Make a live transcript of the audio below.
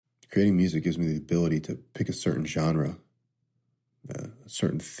creating music gives me the ability to pick a certain genre, a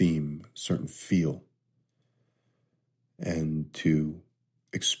certain theme, a certain feel, and to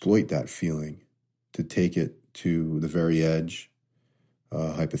exploit that feeling, to take it to the very edge.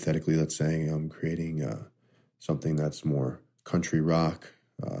 Hypothetically, let's say I'm creating something that's more country rock,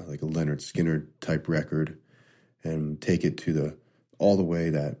 like a Leonard Skinner type record, and take it to all the way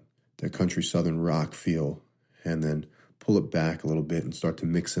that country southern rock feel, and then pull it back a little bit and start to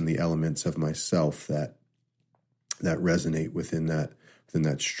mix in the elements of myself that resonate within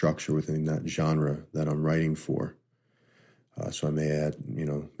that structure, within that genre that I'm writing for. So I may add,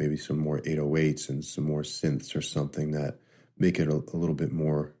 maybe some more 808s and some more synths or something that make it a little bit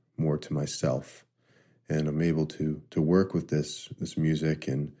more to myself. And I'm able to work with this music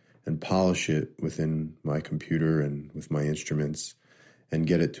and polish it within my computer and with my instruments and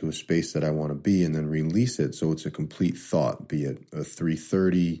get it to a space that I want to be, and then release it so it's a complete thought, be it a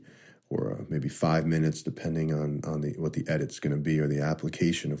 3:30 or maybe 5 minutes, depending on what the edit's going to be or the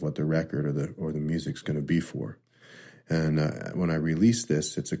application of what the record or the music's going to be for. And when I release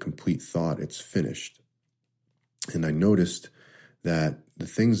this, it's a complete thought. It's finished. And I noticed that the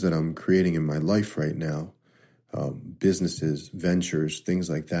things that I'm creating in my life right now, businesses, ventures, things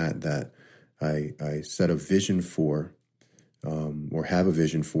like that I set a vision for, or have a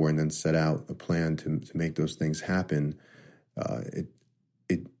vision for, and then set out a plan to make those things happen.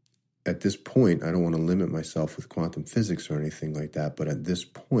 At this point, I don't want to limit myself with quantum physics or anything like that, but at this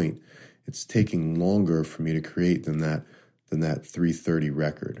point, it's taking longer for me to create than that 3:30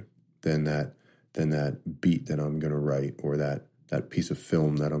 record, than that beat that I'm going to write, or that piece of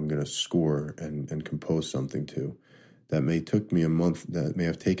film that I'm going to score and compose something to. That may have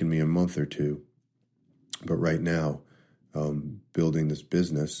taken me a month or two, but right now, building this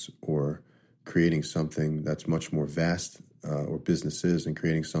business or creating something that's much more vast, or businesses and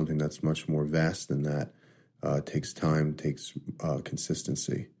creating something that's much more vast than that, takes time, takes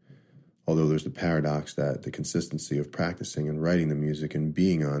consistency. Although there's the paradox that the consistency of practicing and writing the music and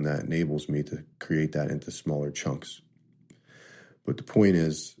being on that enables me to create that into smaller chunks. But the point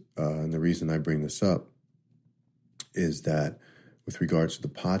is, and the reason I bring this up, is that with regards to the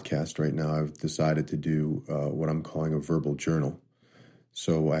podcast right now, I've decided to do what I'm calling a verbal journal.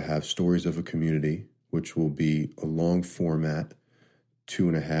 So I have Stories of a Community, which will be a long format,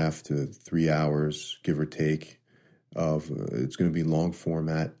 2.5 to 3 hours, give or take, it's going to be long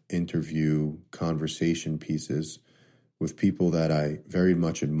format interview conversation pieces with people that I very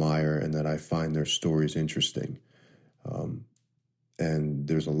much admire and that I find their stories interesting. And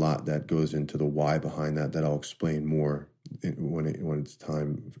there's a lot that goes into the why behind that I'll explain more when it's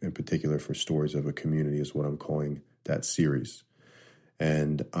time, in particular for Stories of a Community is what I'm calling that series.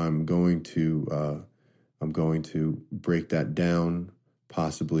 And I'm going to break that down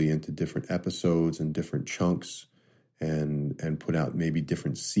possibly into different episodes and different chunks, and put out maybe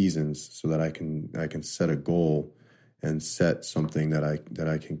different seasons so that I can set a goal and set something that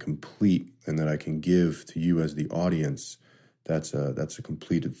I can complete and that I can give to you as the audience. That's a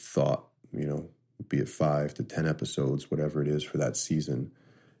completed thought, be it 5 to 10 episodes, whatever it is for that season,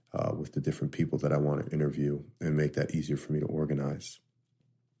 with the different people that I want to interview, and make that easier for me to organize.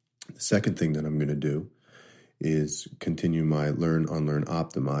 The second thing that I'm going to do is continue my learn, unlearn,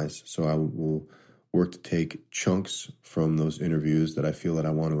 optimize. So I will work to take chunks from those interviews that I feel that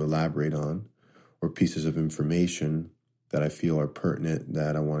I want to elaborate on, or pieces of information that I feel are pertinent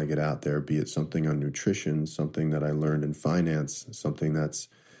that I want to get out there, be it something on nutrition, something that I learned in finance, something that's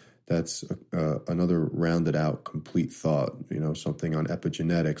another rounded out complete thought, something on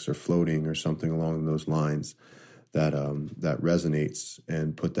epigenetics or floating or something along those lines that resonates,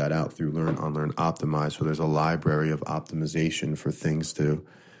 and put that out through learn, unlearn, optimize. So there's a library of optimization for things to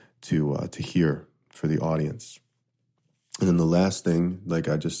hear for the audience. And then the last thing, like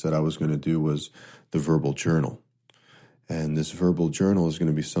I just said I was going to do, was the verbal journal. And this verbal journal is going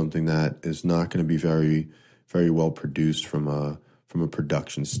to be something that is not going to be very, very well produced from a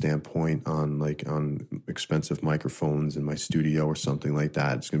production standpoint on expensive microphones in my studio or something like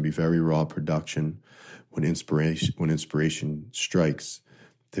that. It's going to be very raw production. When inspiration strikes,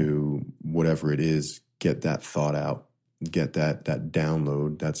 to whatever it is, get that thought out, get that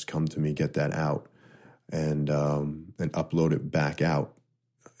download that's come to me, get that out, and upload it back out,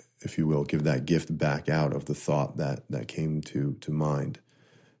 if you will, give that gift back out of the thought that came to mind.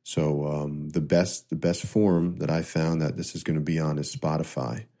 So the best form that I found that this is going to be on is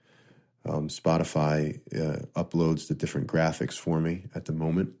Spotify. Spotify uploads the different graphics for me at the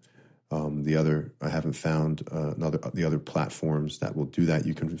moment. I haven't found the other platforms that will do that.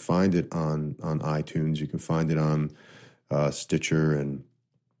 You can find it on iTunes. You can find it on Stitcher and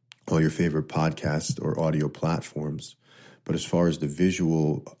all your favorite podcast or audio platforms. But as far as the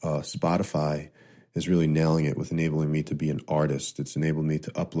visual, Spotify is really nailing it with enabling me to be an artist. It's enabled me to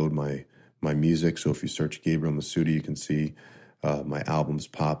upload my music. So if you search Gabriel Masuda, you can see my albums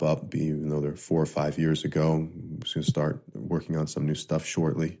pop up, even though they're 4 or 5 years ago. I'm just going to start working on some new stuff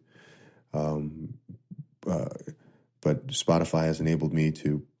shortly. But Spotify has enabled me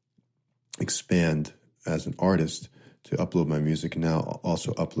to expand as an artist, to upload my music, and now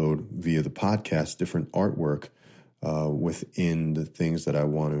also upload via the podcast different artwork within the things that I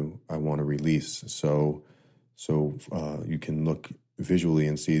want to release. So you can look visually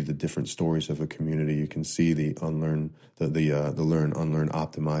and see the different stories of a community. You can see the Learn, Unlearn,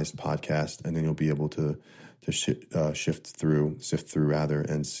 Optimized podcast, and then you'll be able to sift through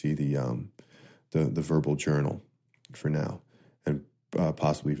and see the verbal journal for now, and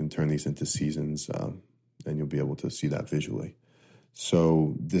possibly even turn these into seasons, and you'll be able to see that visually.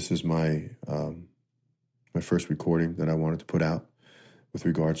 So this is my first recording that I wanted to put out with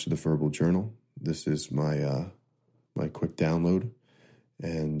regards to the verbal journal. This is my quick download,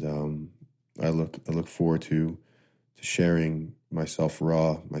 and I look forward to sharing myself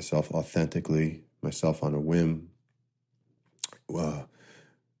raw, myself authentically, myself on a whim.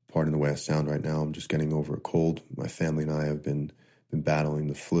 Pardon the way I sound right now. I'm just getting over a cold. My family and I have been battling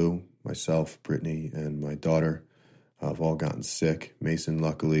the flu. Myself, Brittany, and my daughter have all gotten sick. Mason,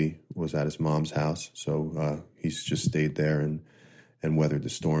 luckily, was at his mom's house, so he's just stayed there and weathered the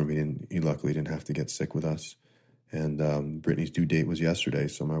storm. He luckily didn't have to get sick with us. And Brittany's due date was yesterday,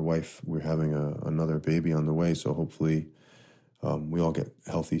 so my wife, we're having another baby on the way. So hopefully, we all get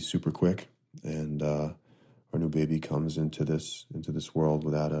healthy super quick, and our new baby comes into this world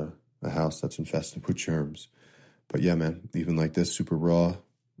without a house that's infested with germs. But yeah, man, even like this, super raw,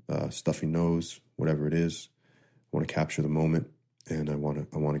 stuffy nose, whatever it is, I want to capture the moment, and I want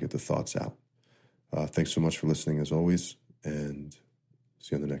to get the thoughts out. Thanks so much for listening, as always, and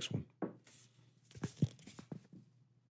see you on the next one.